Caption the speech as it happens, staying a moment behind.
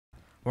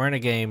We're in a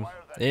game.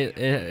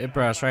 It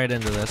brought us right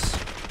into this.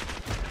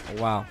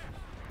 Oh, wow.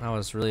 That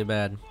was really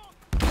bad.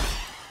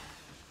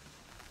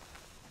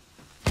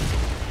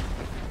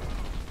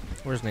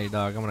 Where's Nate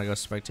Dogg? I'm gonna go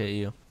spectate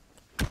you.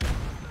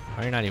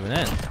 Oh, you're not even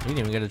in. You didn't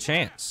even get a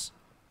chance.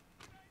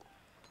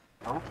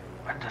 Nope.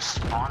 I just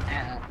spawned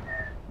in.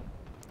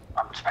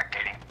 I'm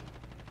spectating.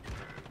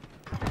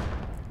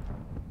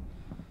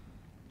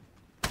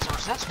 So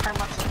is this pretty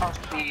much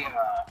supposed to be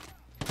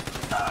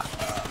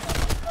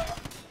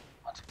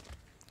what's it?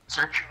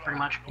 Search, pretty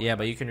much? Yeah,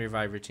 but you can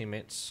revive your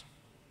teammates.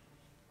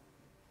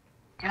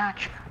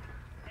 Gotcha.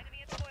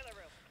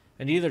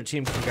 And either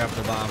team can grab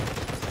the bomb.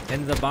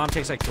 And the bomb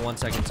takes like 1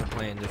 second to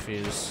plant and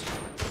defuse.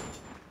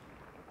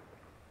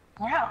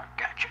 Yeah,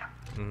 gotcha.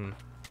 Mm-hmm.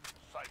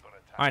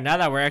 Alright, now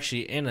that we're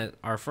actually in it,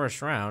 our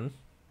first round.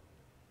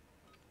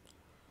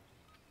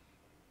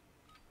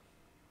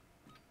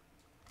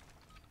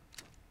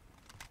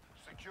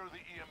 Secure the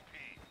EMP.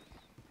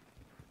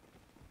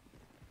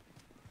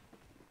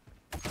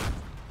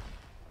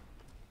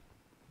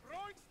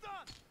 Throwing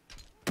stun.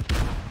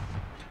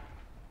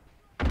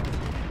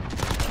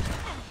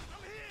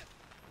 I'm here.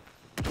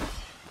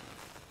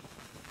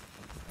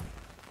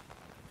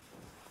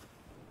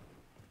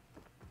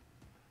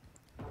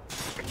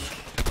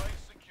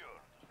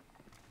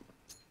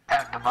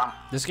 Have the bomb.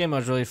 This game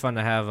was really fun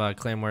to have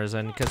claymores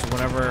in, because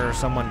whenever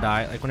someone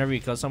dies, like whenever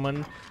you kill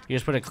someone, you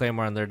just put a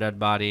claymore on their dead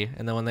body,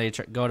 and then when they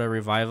go to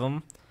revive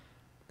them,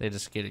 they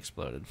just get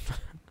exploded.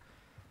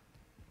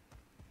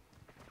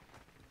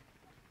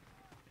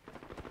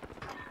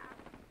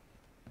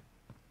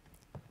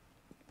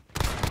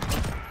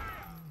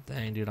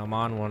 Dang, dude, I'm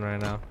on one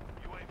right now.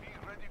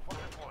 UAV ready for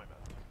deployment.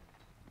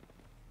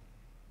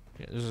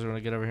 Okay, this is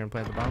gonna get over here and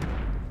plant the bomb.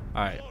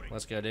 All right,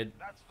 let's go, dude.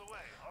 That's the way.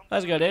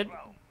 Let's go, dude.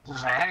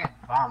 I had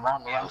a bomb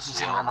on me. I was just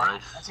sitting on my.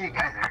 I see you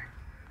guys there.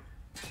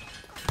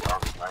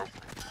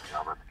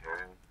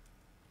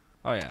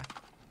 Oh yeah.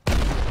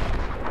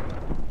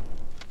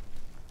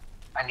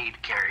 I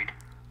need carried.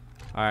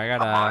 All right,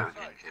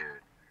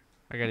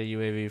 I got a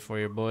UAV for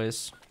your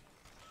boys.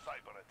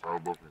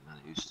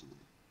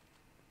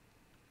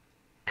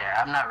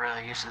 Yeah, I'm not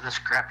really used to this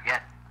crap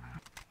yet.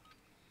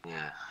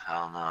 Yeah,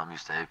 hell no, I'm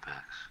used to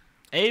Apex.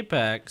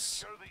 Apex.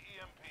 Secure the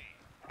EMP.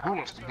 I'm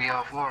used to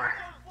BO4.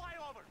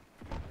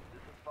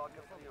 This is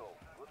Falcon 3-0.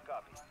 Good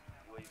copy.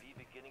 UAV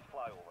beginning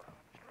flyover.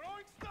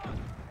 Throwing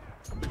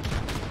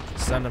stun.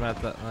 Send him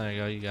at the. There you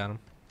go. You got him.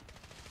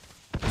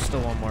 There's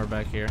still one more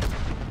back here.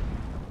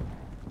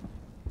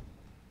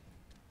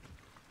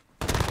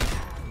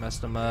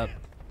 Messed him up.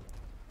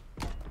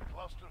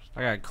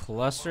 I got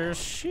clusters.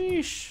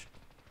 Sheesh.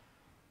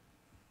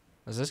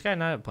 Is this guy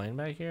not playing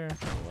back here?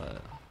 Or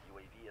what?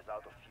 UAV is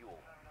out of fuel.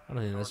 I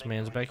don't think this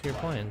man's back here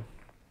playing.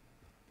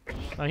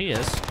 Oh, he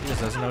is. He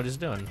just doesn't know what he's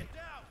doing.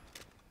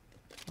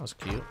 That was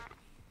cute. You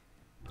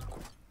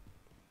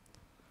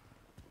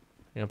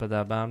gonna put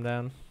that bomb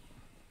down?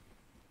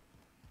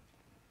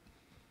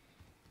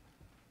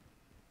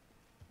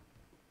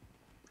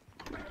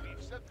 We've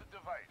set the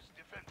device.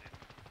 Defend it.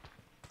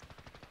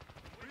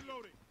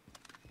 Reloading.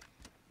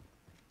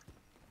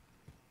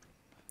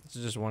 This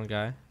is just one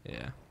guy.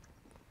 Yeah.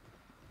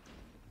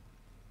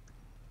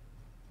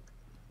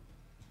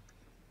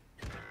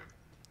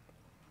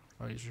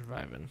 Oh, he's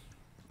reviving.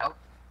 Oh.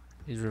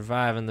 He's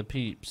reviving the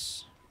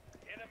peeps.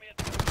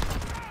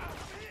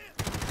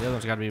 The other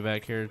one's got to be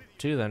back here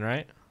too, then,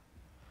 right?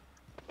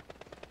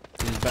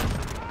 He's back.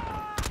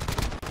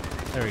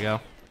 There we go.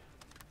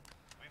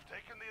 We've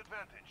taken the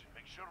advantage.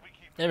 Make sure we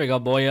keep. There we go,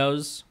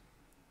 boyos.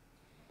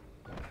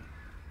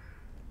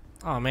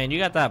 Oh man, you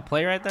got that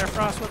play right there,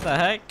 Frost. What the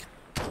heck?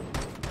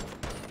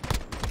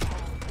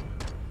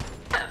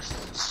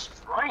 That's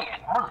destroying.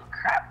 Holy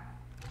crap.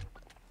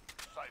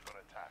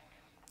 Cyber attack.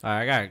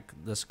 Alright, I got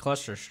this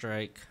cluster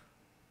strike.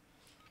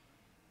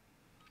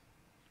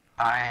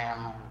 I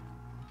am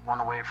one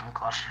away from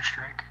cluster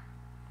strike.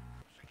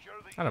 Secure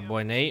the Got a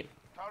boy, Nate.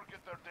 Target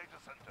their data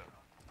center.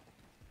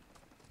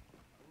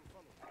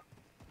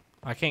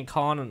 I can't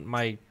call on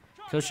my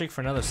kill streak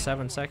for another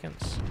 7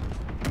 seconds.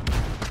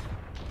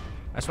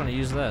 I just want to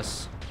use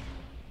this.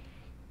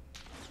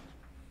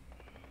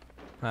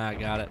 I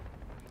got it.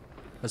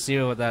 Let's see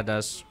what that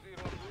does.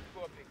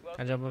 Can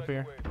I jump up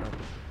here? Nope.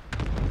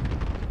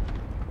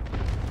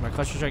 My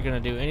cluster strike gonna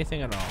do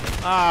anything at all?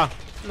 Ah,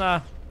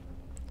 nah.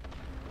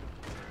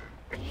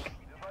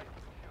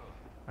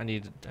 I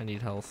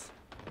need health.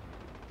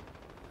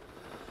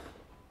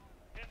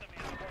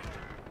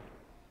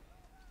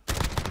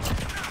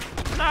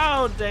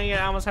 No, dang it!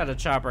 I almost had a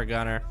chopper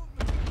gunner.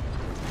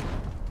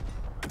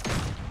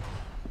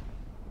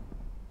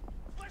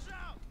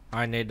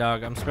 Alright, Nate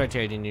Dogg, I'm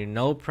spectating you.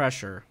 No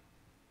pressure.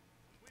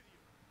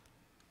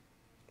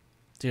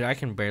 Dude, I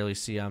can barely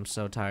see. I'm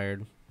so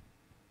tired.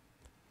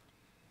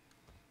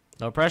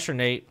 No pressure,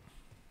 Nate.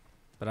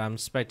 But I'm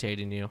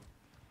spectating you.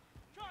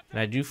 And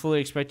I do fully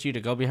expect you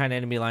to go behind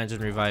enemy lines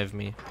and revive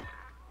me.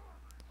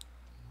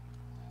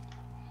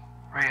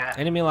 Where you at?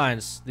 Enemy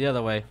lines, the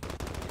other way.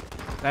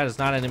 That is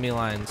not enemy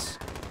lines.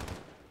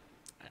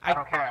 I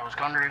don't care. I was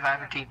going to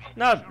revive a teammate.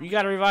 No, you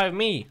gotta revive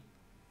me.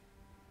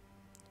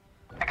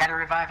 I gotta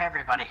revive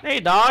everybody. Hey, I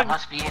dog.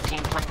 must be a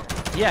team player.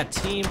 Yeah,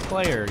 team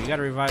player. You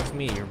gotta revive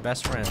me, your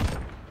best friend.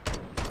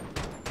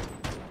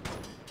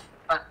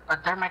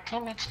 But they're my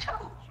teammates too.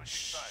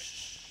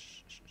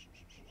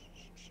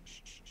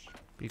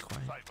 Be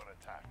quiet. Cyber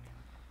attack.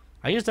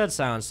 I use that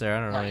silence there. I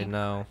don't really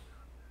know.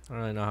 I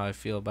don't really know how I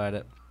feel about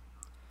it.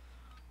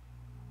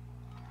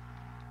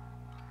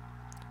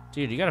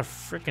 Dude, you got a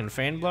freaking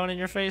fan blowing in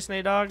your face,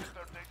 Nate Dog? Their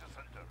data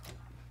center.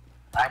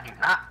 I do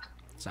not.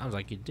 Sounds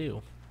like you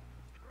do.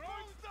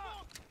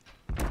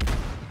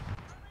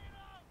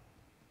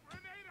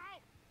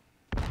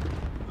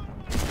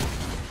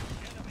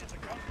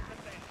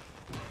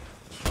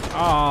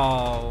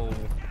 Oh,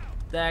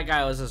 that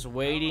guy was just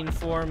waiting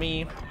for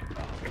me.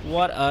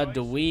 What a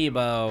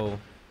dweebo.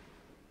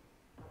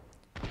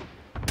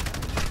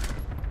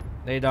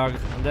 Nate Dog,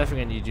 I'm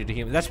definitely gonna need you to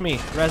heal me. That's me.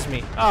 Res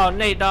me. Oh,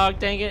 Nate Dog,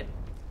 dang it.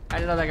 I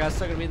didn't know that guy was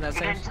still gonna be in that You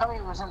same. didn't tell me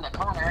it was in the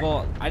corner.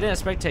 Well, I didn't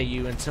spectate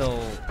you until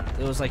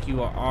it was like you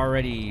were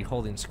already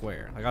holding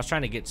square. Like I was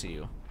trying to get to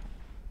you.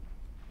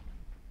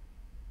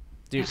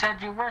 You Dude, said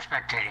you were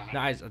spectating me. no,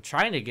 I was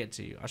trying to get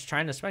to you. I was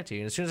trying to spectate you.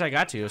 And as soon as I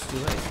got to you, it was too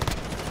late.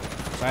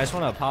 So I just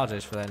want to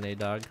apologize for that, Nate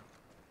Dog.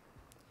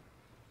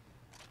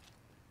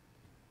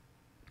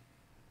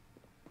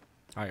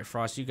 Alright,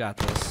 Frost, you got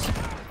this.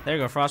 There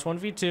you go, Frost.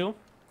 1v2.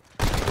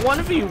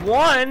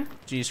 1v1?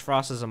 Jeez,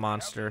 Frost is a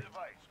monster. Device.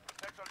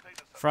 Protect our data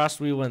center.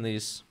 Frost, we win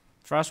these.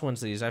 Frost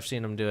wins these. I've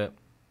seen him do it.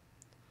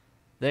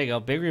 There you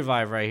go. Big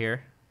revive right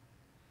here.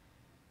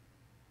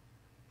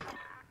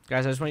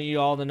 Guys, I just want you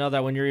all to know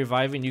that when you're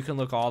reviving, you can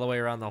look all the way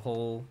around the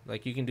whole...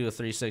 Like, you can do a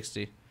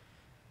 360.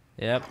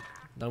 Yep.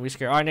 Don't be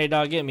scared. All right, Nate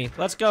Dog, get me.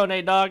 Let's go,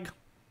 Nate Dog.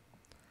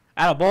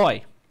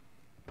 Attaboy.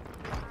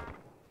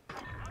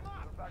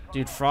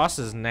 Dude, Frost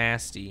is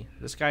nasty.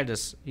 This guy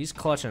just... He's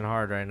clutching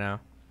hard right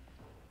now.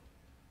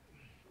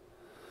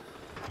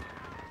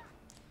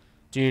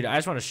 Dude, I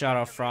just want to shout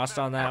out Frost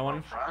on that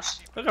one.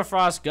 Frost? Look at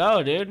Frost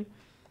go, dude.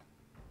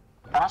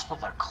 Frost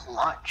with a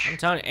clutch. I'm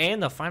telling you,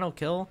 and the final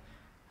kill.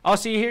 Oh,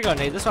 see, here you go,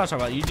 Nate. This is what I'm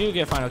talking about. You do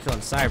get final kill in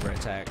cyber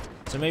attack.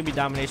 So maybe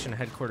domination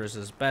headquarters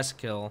is best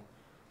kill,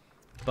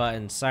 but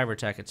in cyber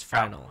attack it's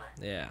final.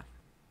 Yeah.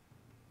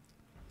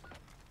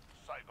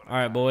 All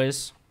right,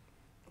 boys.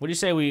 What do you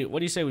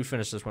say we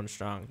finish this one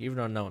strong, even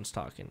though no one's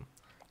talking?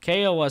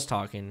 KO was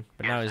talking,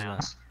 but now he's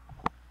not.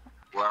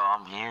 Well,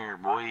 I'm here,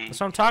 boy. That's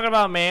what I'm talking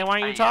about, man.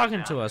 Why aren't you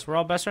talking to us? We're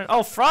all best friends.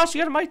 Oh, Frost,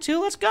 you got a mic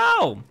too? Let's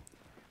go.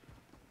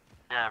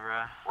 Yeah,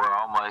 bro. We're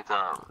all mic'd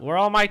up. We're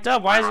all mic'd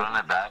up. Why is Running it?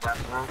 it back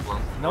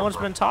after? No one's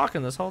been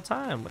talking this whole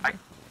time. I'm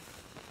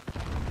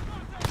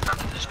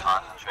just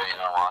concentrating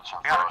on watching.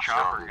 I got a Frost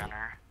chopper show.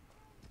 gunner.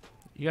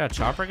 You got a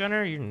chopper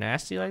gunner? You're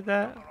nasty like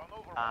that?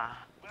 Weapons hot.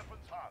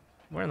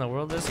 Where in the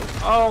world is he?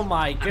 Oh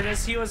my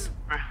goodness, he's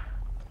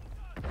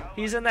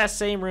in that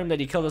same room that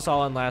he killed us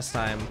all in last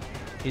time.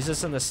 He's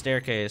just in the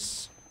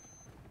staircase.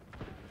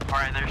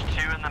 Alright, there's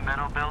two in the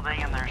middle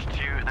building, and there's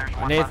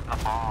one Nath- left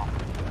the ball.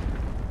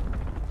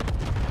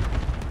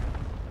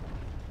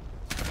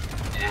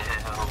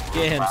 Yeah,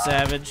 Get him,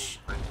 Savage.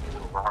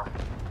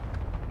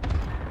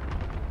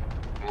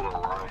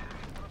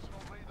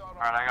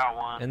 Alright, I got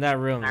one. In that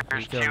room.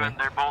 There's He two, killed me. and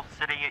they're both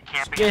sitting at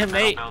camping Get in him, the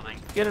middle Nate. building.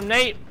 Get him,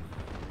 Nate.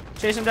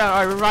 Chase him down.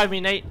 Alright, revive me,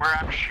 Nate. Where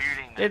I'm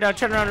shooting them. Nate Dog,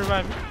 turn around and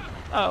revive me.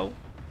 Oh.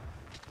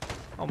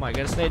 Oh my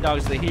goodness, Nate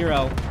Dog's the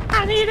hero.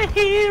 I need a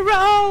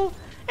hero,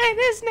 and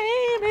his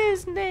name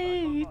is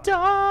Nate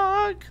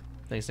Dog.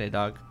 Thanks, Nate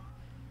Dog.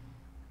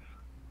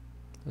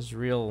 This is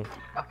real.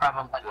 No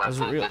problem. That's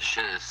real. This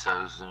shit is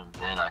so zoomed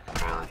in, I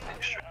can barely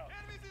think straight.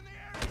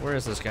 Where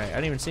is this guy? I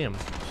didn't even see him.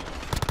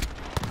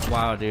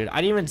 Wow, dude.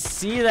 I didn't even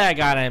see that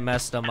guy and I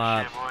messed him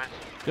up. Shit, boys.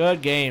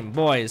 Good game,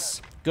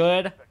 boys.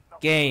 Good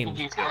game.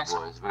 You Let's go,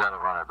 boys. We gotta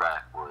run it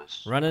back,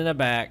 boys. Running it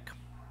back.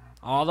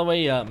 All the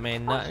way up,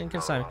 man. Nothing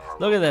can stop me.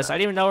 Look at this. I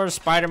didn't even know where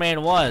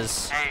Spider-Man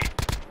was. Hey,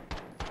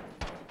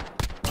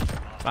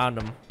 Found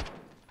him.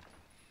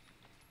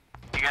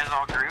 you guys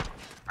all group?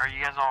 Are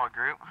you guys all a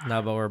group?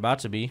 No, but we're about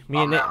to be.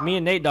 Me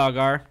and Nate Dog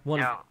are. One.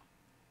 Yo.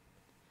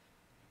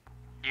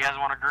 You guys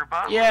want to group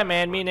up? Yeah,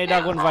 man. Me and Nate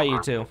Dog would invite you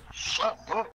too. Shut up.